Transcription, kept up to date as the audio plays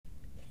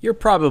You're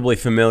probably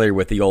familiar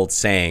with the old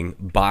saying,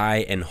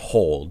 buy and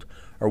hold,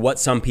 or what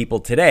some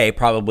people today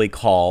probably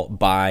call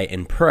buy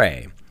and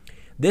pray.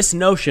 This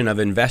notion of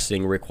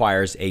investing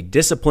requires a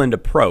disciplined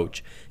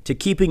approach to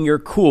keeping your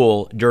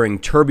cool during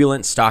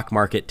turbulent stock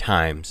market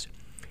times.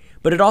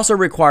 But it also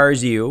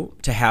requires you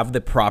to have the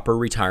proper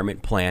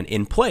retirement plan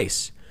in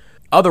place.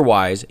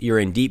 Otherwise, you're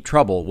in deep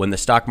trouble when the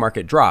stock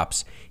market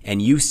drops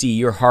and you see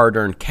your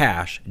hard-earned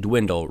cash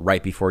dwindle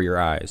right before your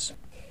eyes.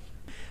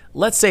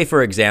 Let's say,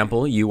 for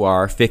example, you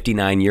are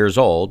 59 years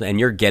old and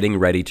you're getting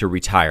ready to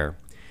retire.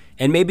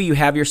 And maybe you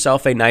have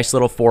yourself a nice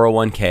little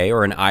 401k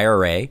or an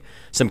IRA,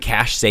 some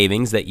cash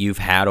savings that you've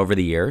had over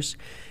the years.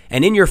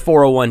 And in your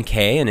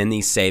 401k and in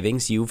these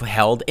savings, you've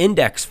held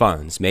index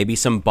funds, maybe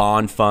some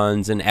bond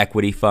funds and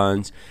equity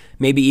funds,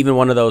 maybe even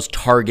one of those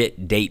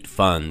target date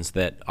funds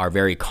that are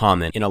very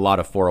common in a lot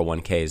of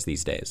 401ks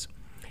these days.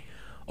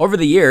 Over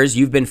the years,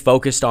 you've been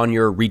focused on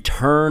your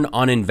return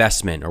on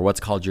investment, or what's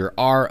called your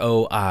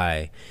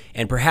ROI,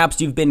 and perhaps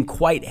you've been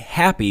quite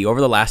happy over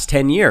the last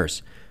 10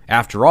 years.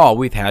 After all,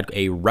 we've had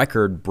a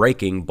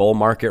record-breaking bull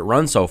market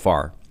run so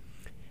far.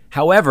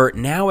 However,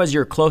 now as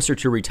you're closer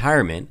to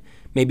retirement,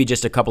 maybe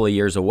just a couple of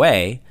years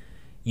away,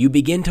 you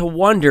begin to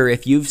wonder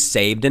if you've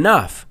saved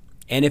enough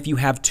and if you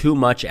have too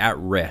much at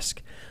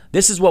risk.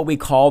 This is what we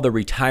call the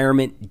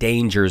retirement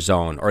danger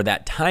zone, or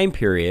that time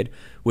period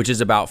which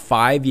is about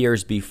 5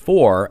 years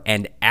before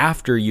and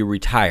after you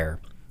retire.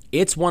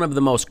 It's one of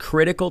the most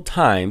critical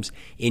times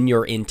in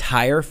your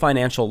entire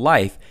financial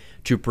life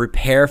to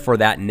prepare for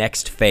that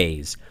next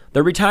phase,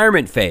 the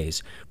retirement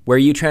phase, where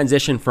you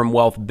transition from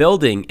wealth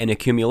building and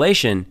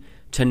accumulation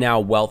to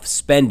now wealth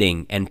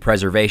spending and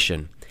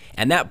preservation.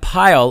 And that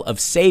pile of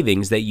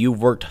savings that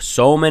you've worked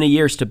so many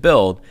years to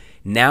build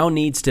now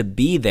needs to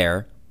be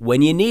there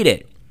when you need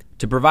it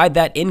to provide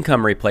that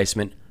income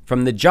replacement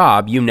from the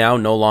job you now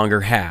no longer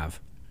have.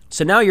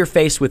 So now you're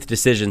faced with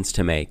decisions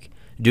to make.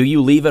 Do you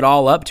leave it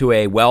all up to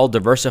a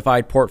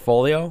well-diversified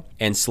portfolio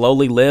and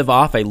slowly live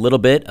off a little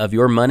bit of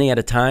your money at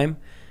a time,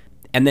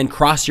 and then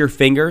cross your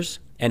fingers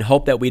and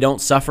hope that we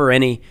don't suffer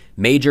any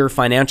major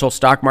financial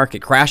stock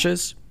market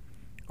crashes?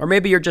 Or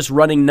maybe you're just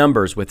running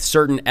numbers with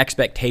certain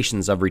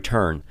expectations of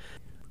return.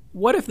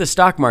 What if the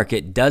stock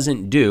market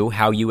doesn't do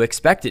how you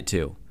expect it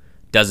to?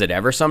 Does it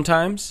ever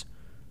sometimes?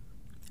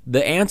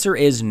 The answer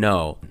is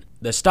no.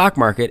 The stock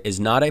market is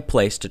not a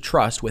place to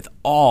trust with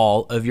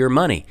all of your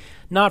money,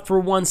 not for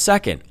 1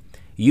 second.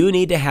 You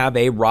need to have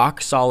a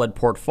rock-solid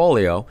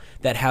portfolio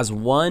that has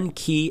one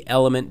key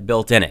element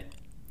built in it.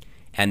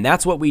 And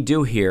that's what we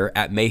do here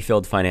at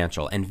Mayfield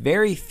Financial. And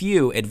very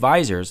few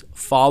advisors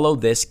follow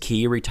this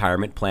key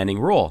retirement planning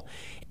rule.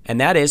 And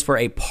that is, for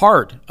a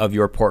part of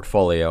your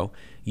portfolio,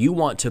 you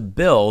want to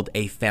build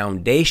a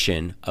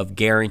foundation of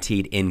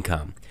guaranteed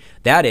income.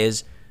 That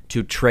is,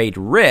 to trade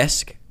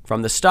risk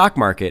from the stock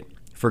market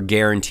for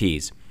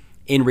guarantees.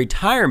 In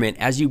retirement,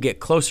 as you get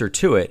closer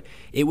to it,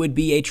 it would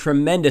be a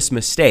tremendous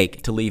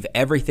mistake to leave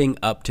everything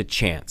up to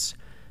chance.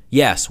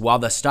 Yes, while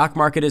the stock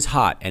market is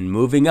hot and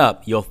moving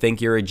up, you'll think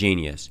you're a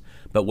genius.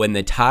 But when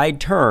the tide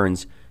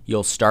turns,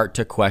 you'll start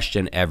to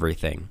question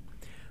everything.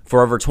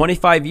 For over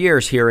 25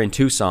 years here in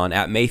Tucson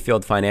at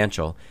Mayfield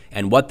Financial,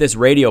 and what this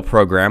radio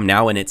program,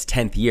 now in its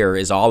 10th year,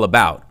 is all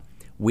about,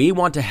 we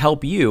want to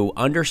help you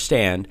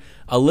understand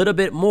a little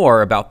bit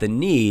more about the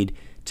need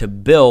to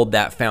build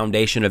that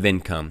foundation of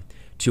income,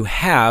 to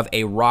have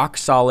a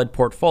rock-solid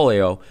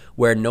portfolio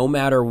where no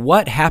matter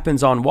what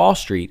happens on Wall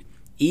Street,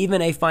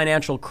 even a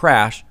financial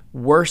crash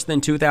worse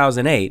than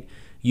 2008,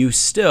 you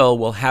still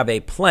will have a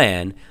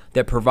plan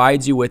that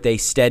provides you with a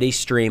steady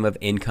stream of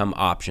income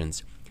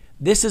options.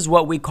 This is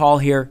what we call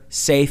here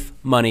safe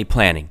money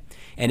planning,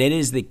 and it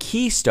is the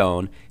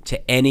keystone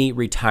to any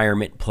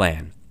retirement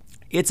plan.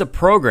 It's a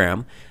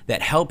program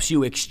that helps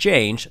you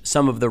exchange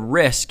some of the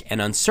risk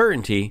and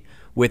uncertainty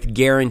with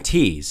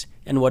guarantees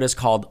and what is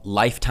called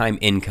lifetime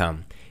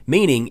income,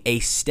 meaning a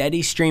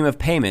steady stream of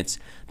payments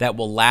that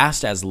will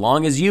last as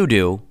long as you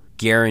do,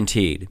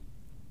 guaranteed.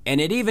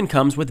 And it even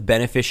comes with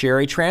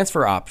beneficiary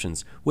transfer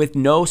options with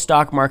no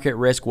stock market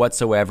risk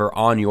whatsoever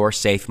on your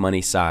safe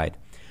money side.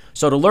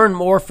 So to learn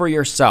more for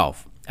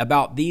yourself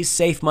about these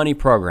safe money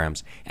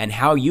programs and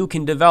how you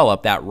can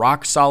develop that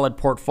rock-solid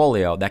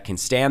portfolio that can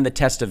stand the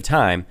test of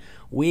time,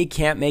 we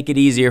can't make it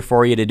easier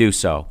for you to do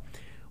so.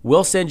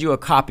 We'll send you a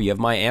copy of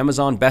my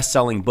Amazon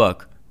best-selling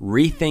book,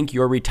 Rethink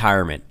Your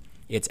Retirement.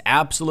 It's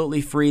absolutely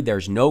free.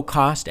 There's no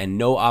cost and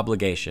no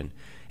obligation.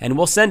 And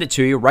we'll send it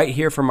to you right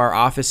here from our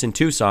office in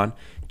Tucson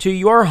to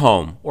your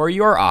home or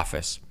your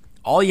office.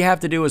 All you have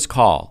to do is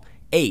call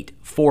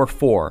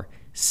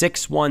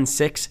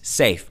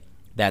 844-616-SAFE.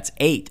 That's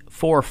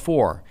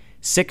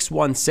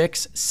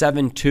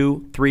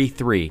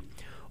 844-616-7233.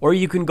 Or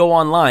you can go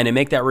online and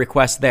make that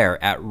request there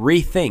at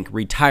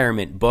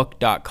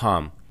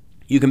rethinkretirementbook.com.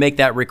 You can make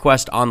that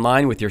request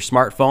online with your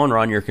smartphone or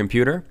on your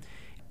computer,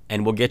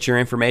 and we'll get your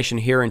information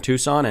here in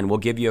Tucson, and we'll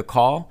give you a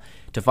call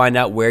to find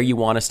out where you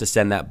want us to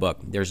send that book.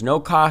 There's no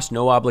cost,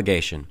 no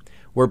obligation.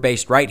 We're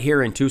based right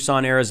here in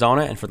Tucson,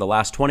 Arizona, and for the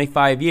last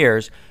 25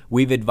 years,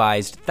 we've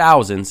advised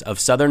thousands of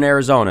Southern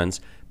Arizonans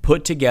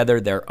put together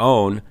their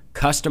own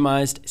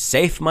customized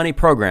safe money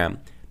program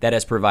that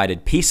has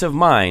provided peace of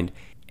mind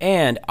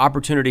and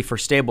opportunity for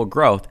stable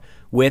growth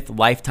with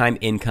lifetime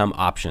income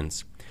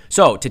options.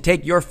 So, to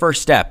take your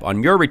first step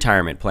on your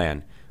retirement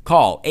plan,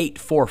 call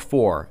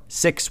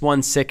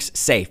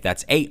 844-616-SAFE.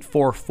 That's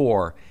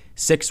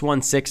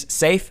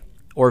 844-616-SAFE,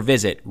 or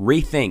visit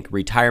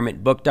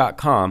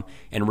rethinkretirementbook.com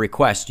and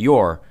request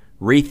your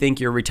Rethink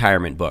Your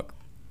Retirement book.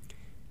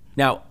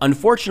 Now,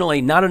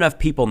 unfortunately, not enough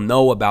people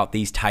know about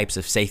these types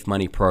of safe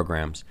money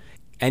programs,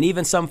 and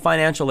even some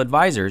financial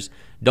advisors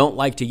don't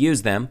like to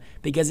use them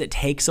because it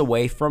takes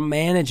away from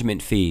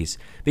management fees.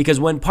 Because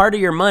when part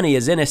of your money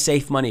is in a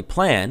safe money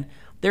plan,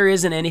 there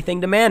isn't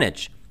anything to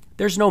manage.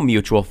 There's no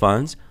mutual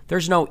funds,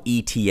 there's no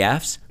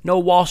ETFs, no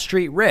Wall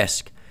Street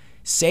risk.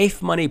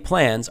 Safe money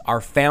plans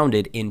are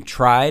founded in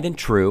tried and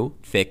true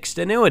fixed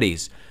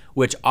annuities,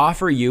 which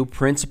offer you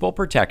principal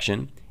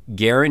protection,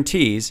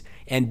 guarantees,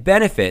 and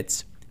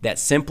benefits that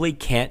simply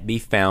can't be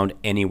found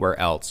anywhere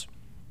else.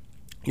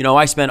 You know,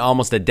 I spent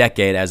almost a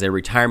decade as a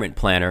retirement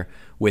planner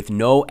with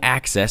no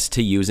access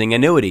to using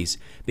annuities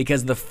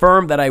because the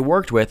firm that I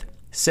worked with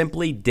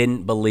simply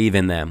didn't believe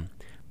in them.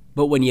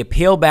 But when you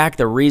peel back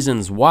the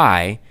reasons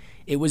why,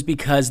 it was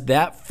because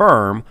that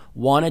firm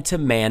wanted to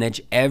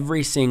manage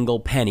every single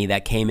penny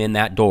that came in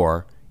that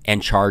door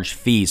and charge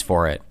fees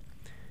for it.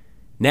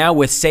 Now,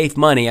 with Safe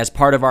Money as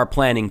part of our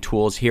planning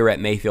tools here at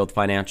Mayfield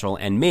Financial,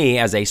 and me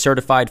as a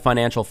certified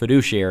financial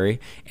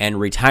fiduciary and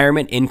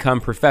retirement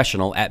income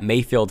professional at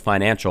Mayfield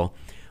Financial,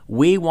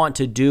 we want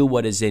to do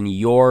what is in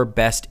your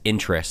best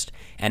interest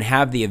and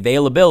have the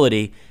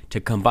availability to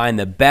combine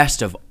the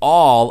best of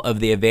all of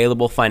the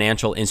available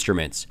financial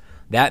instruments.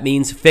 That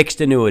means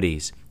fixed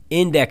annuities,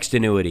 indexed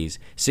annuities,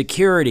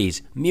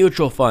 securities,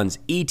 mutual funds,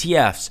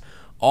 ETFs,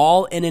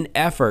 all in an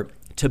effort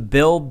to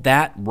build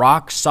that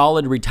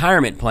rock-solid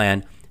retirement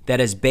plan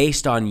that is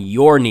based on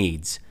your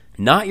needs,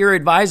 not your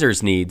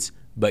advisor's needs,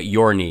 but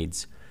your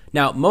needs.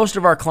 Now, most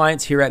of our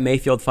clients here at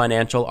Mayfield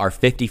Financial are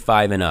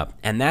 55 and up,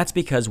 and that's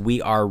because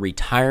we are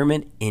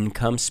retirement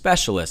income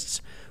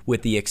specialists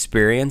with the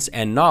experience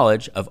and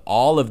knowledge of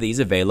all of these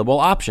available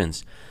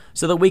options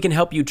so that we can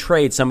help you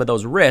trade some of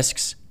those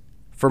risks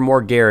for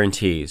more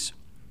guarantees.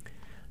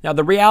 Now,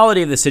 the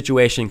reality of the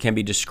situation can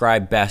be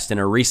described best in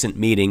a recent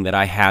meeting that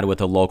I had with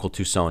a local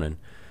Tucsonan.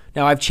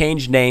 Now, I've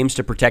changed names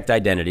to protect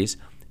identities,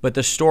 but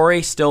the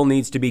story still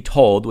needs to be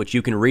told, which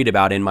you can read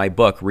about in my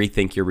book,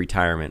 Rethink Your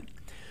Retirement.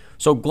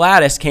 So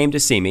Gladys came to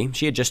see me.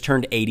 She had just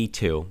turned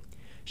 82.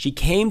 She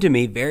came to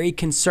me very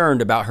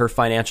concerned about her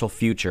financial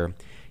future,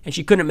 and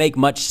she couldn't make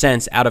much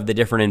sense out of the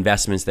different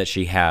investments that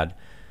she had.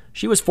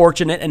 She was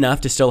fortunate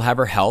enough to still have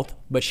her health,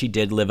 but she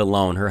did live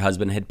alone. Her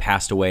husband had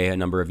passed away a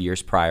number of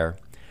years prior.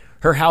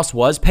 Her house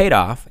was paid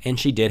off, and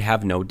she did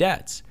have no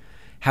debts.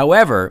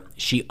 However,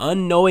 she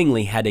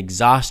unknowingly had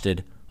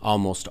exhausted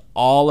almost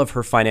all of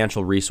her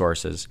financial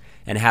resources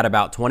and had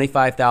about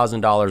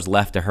 $25,000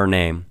 left to her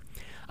name.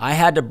 I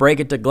had to break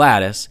it to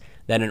Gladys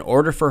that in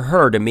order for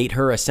her to meet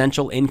her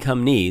essential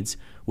income needs,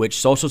 which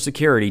Social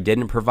Security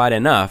didn't provide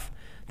enough,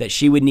 that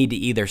she would need to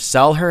either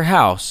sell her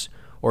house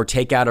or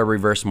take out a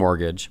reverse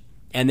mortgage,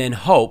 and then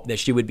hope that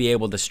she would be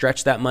able to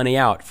stretch that money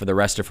out for the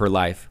rest of her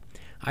life.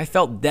 I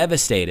felt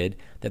devastated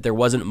that there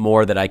wasn't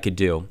more that I could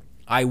do.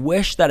 I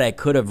wish that I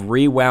could have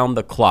rewound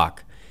the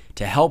clock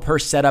to help her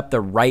set up the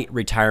right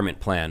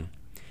retirement plan.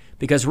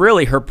 Because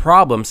really, her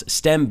problems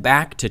stem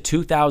back to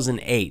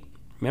 2008.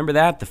 Remember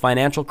that, the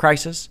financial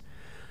crisis?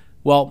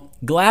 Well,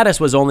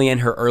 Gladys was only in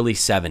her early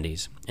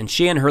 70s, and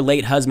she and her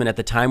late husband at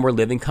the time were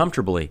living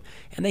comfortably,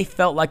 and they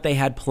felt like they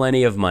had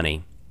plenty of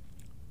money.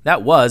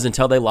 That was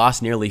until they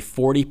lost nearly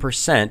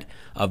 40%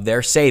 of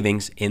their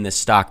savings in the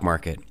stock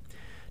market.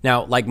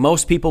 Now, like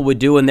most people would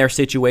do in their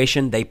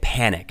situation, they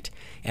panicked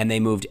and they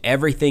moved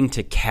everything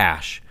to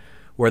cash,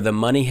 where the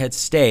money had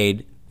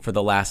stayed for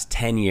the last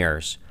 10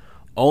 years,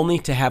 only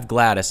to have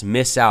Gladys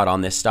miss out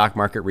on this stock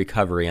market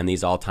recovery and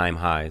these all-time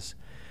highs.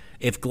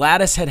 If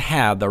Gladys had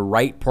had the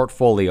right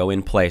portfolio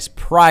in place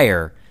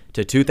prior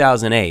to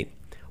 2008,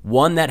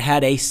 one that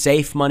had a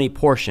safe money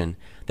portion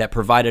that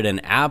provided an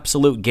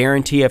absolute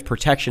guarantee of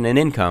protection and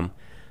income,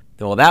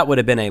 well, that would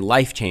have been a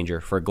life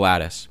changer for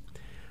Gladys.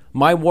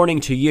 My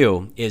warning to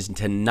you is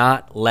to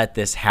not let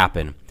this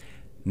happen.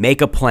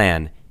 Make a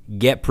plan.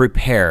 Get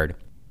prepared.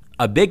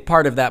 A big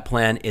part of that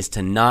plan is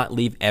to not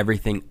leave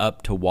everything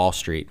up to Wall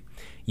Street.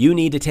 You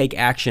need to take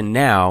action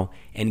now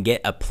and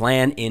get a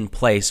plan in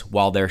place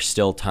while there's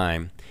still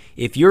time.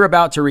 If you're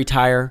about to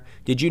retire,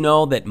 did you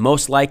know that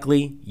most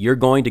likely you're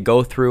going to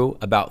go through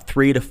about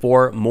 3 to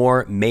 4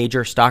 more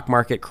major stock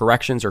market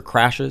corrections or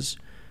crashes?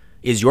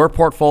 Is your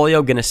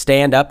portfolio going to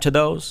stand up to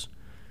those?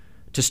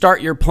 To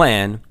start your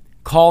plan,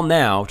 call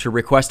now to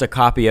request a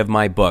copy of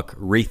my book,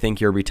 Rethink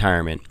Your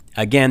Retirement.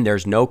 Again,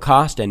 there's no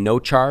cost and no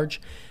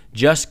charge,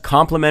 just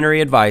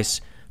complimentary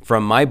advice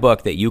from my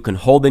book that you can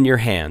hold in your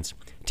hands.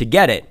 To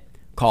get it,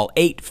 call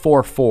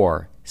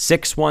 844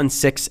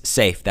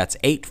 844-616-SAFE. That's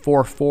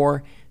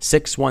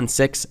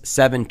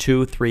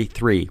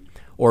 844-616-7233.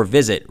 Or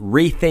visit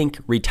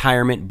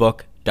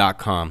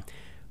rethinkretirementbook.com.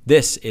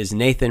 This is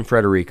Nathan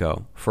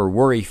Frederico for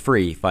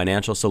Worry-Free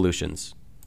Financial Solutions.